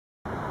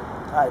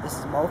Hi, this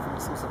is Mo from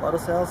Exclusive Auto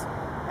Sales,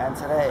 and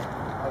today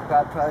I've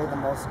got probably the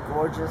most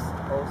gorgeous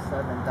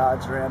 '07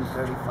 Dodge Ram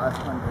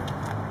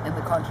 3500 in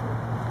the country.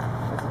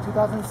 It's a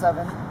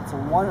 2007, it's a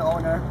one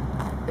owner,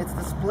 it's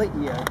the split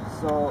year,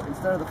 so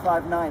instead of the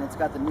 5.9, it's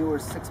got the newer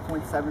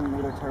 6.7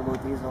 liter turbo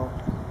diesel.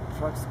 The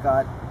truck's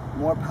got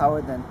more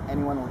power than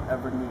anyone will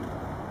ever need.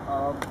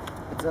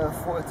 It's a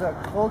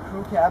full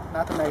crew cab,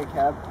 not the mega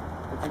cab.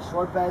 It's a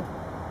short bed,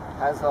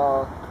 has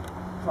the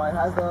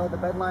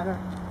bed liner,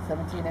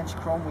 17-inch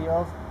chrome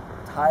wheels,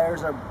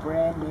 tires are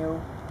brand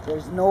new.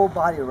 There's no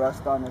body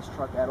rust on this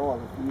truck at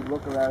all. If you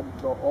look around,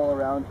 go all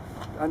around,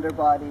 the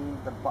underbody,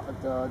 the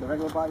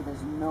regular body,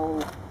 there's no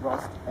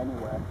rust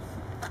anywhere.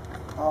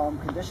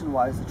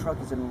 Condition-wise, the truck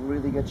is in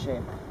really good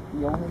shape.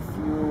 The only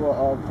few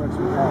perks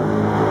we have,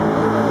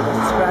 there's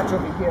a scratch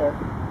over here.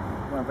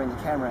 I'm gonna bring the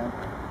camera in.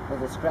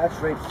 There's a scratch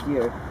right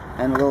here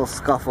and a little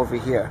scuff over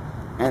here.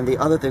 And the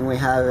other thing we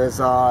have is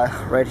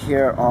right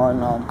here on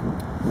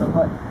the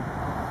hood.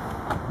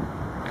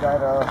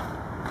 Got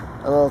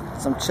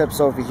some chips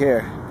over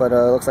here, but it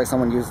looks like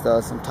someone used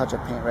some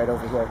touch-up paint right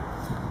over here.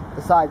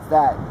 Besides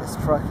that, this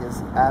truck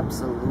is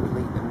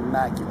absolutely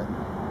immaculate.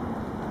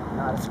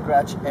 Not a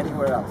scratch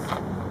anywhere else.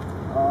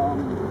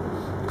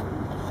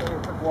 Show you a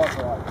quick walk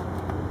around.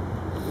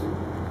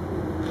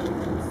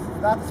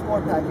 It's not the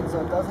sport package, so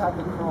it does have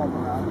the chrome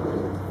around.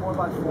 It's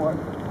 4x4.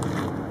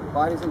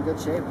 Body's in good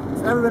shape.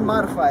 It's never been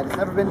modified. It's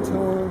never been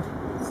tuned.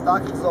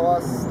 Stock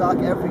exhaust, stock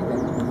everything.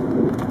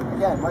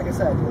 Again, like I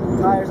said, the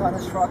tires on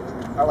this truck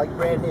are like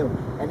brand new.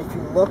 And if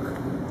you look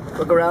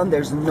around,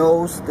 there's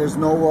no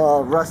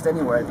rust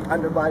anywhere. The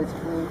underbody's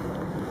clean.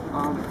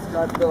 It's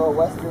got the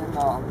Western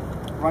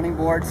running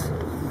boards. I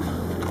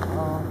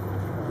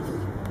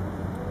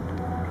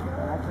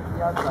took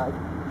the outside.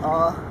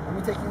 Let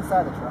me take you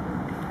inside the truck.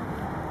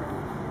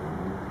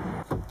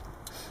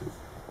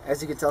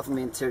 As you can tell from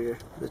the interior,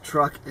 the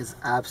truck is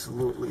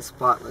absolutely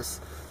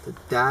spotless. The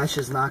dash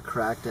is not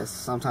cracked, as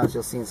sometimes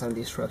you'll see in some of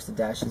these trucks the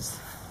dashes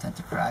tend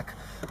to crack.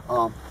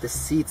 The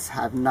seats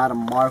have not a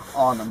mark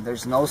on them.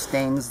 There's no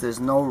stains, there's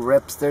no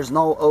rips, there's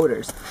no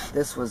odors.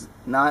 This was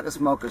not a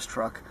smoker's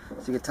truck.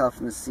 So you can tell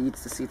from the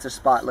seats are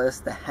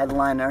spotless. The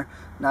headliner,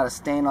 not a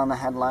stain on the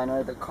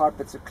headliner. The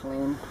carpets are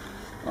clean.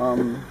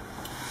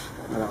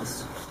 What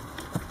else?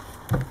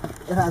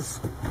 It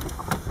has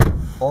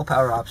all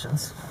power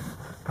options.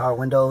 Power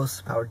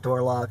windows, power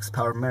door locks,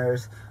 power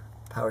mirrors,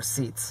 power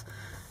seats.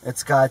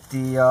 It's got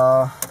the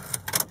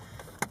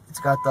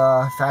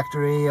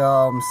factory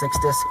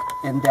 6-disc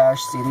in-dash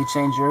CD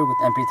changer with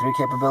MP3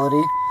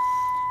 capability.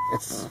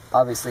 It's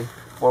obviously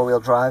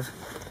 4-wheel drive.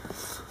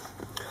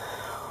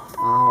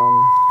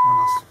 What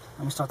else?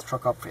 Let me start the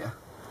truck up for you.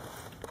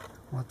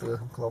 Let the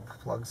glow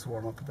plugs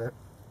warm up a bit.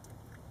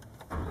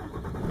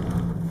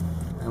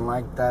 And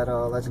like that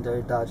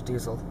legendary Dodge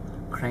diesel,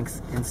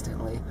 cranks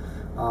instantly.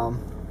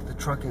 The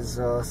truck is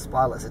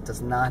spotless. It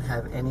does not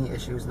have any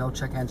issues, no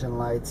check engine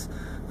lights,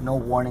 no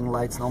warning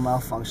lights, no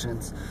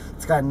malfunctions.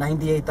 It's got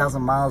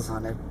 98,000 miles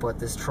on it, but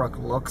this truck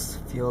looks,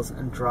 feels,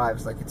 and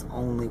drives like it's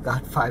only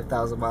got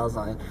 5,000 miles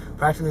on it.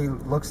 Practically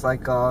looks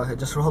like it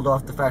just rolled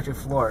off the factory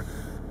floor,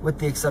 with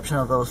the exception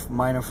of those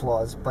minor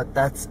flaws, but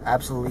that's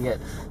absolutely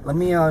it. Let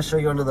me show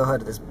you under the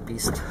hood of this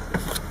beast.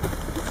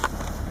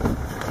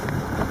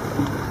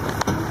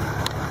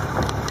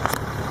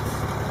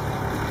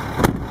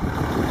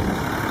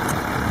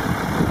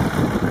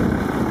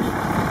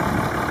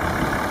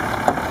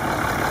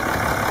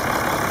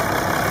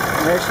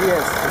 There she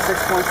is, the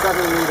 6.7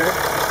 liter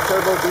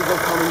turbo diesel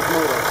Cummins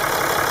motor.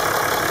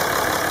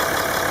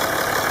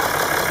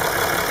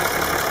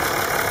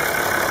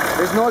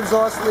 There's no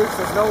exhaust leaks,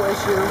 there's no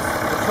issues.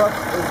 The truck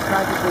is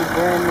practically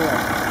brand new.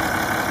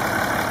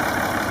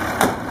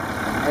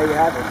 There you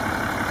have it.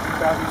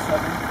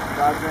 2007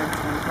 Dodge Ram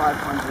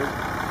 2500,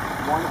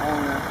 one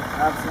owner,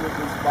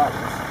 absolutely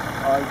spotless.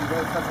 You can get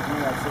in touch with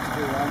me at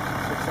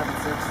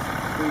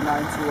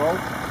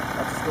 631-676-3920.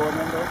 That's the store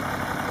number.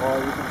 Or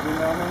you can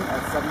email me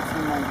at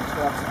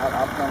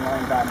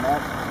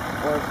 1790trucks@optonline.net.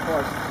 Or of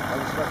course,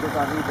 as the truck is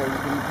on eBay,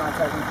 you can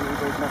contact me through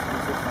eBay's messaging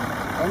system.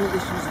 Any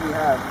issues we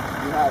have,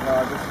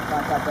 just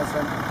contact us,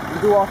 and we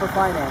do offer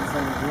finance,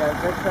 and we have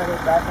good credit,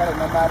 bad credit,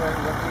 no matter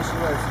what the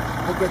issue is,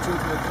 we'll get you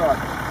into the truck.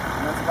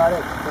 And that's about it.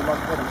 Good luck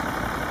with them.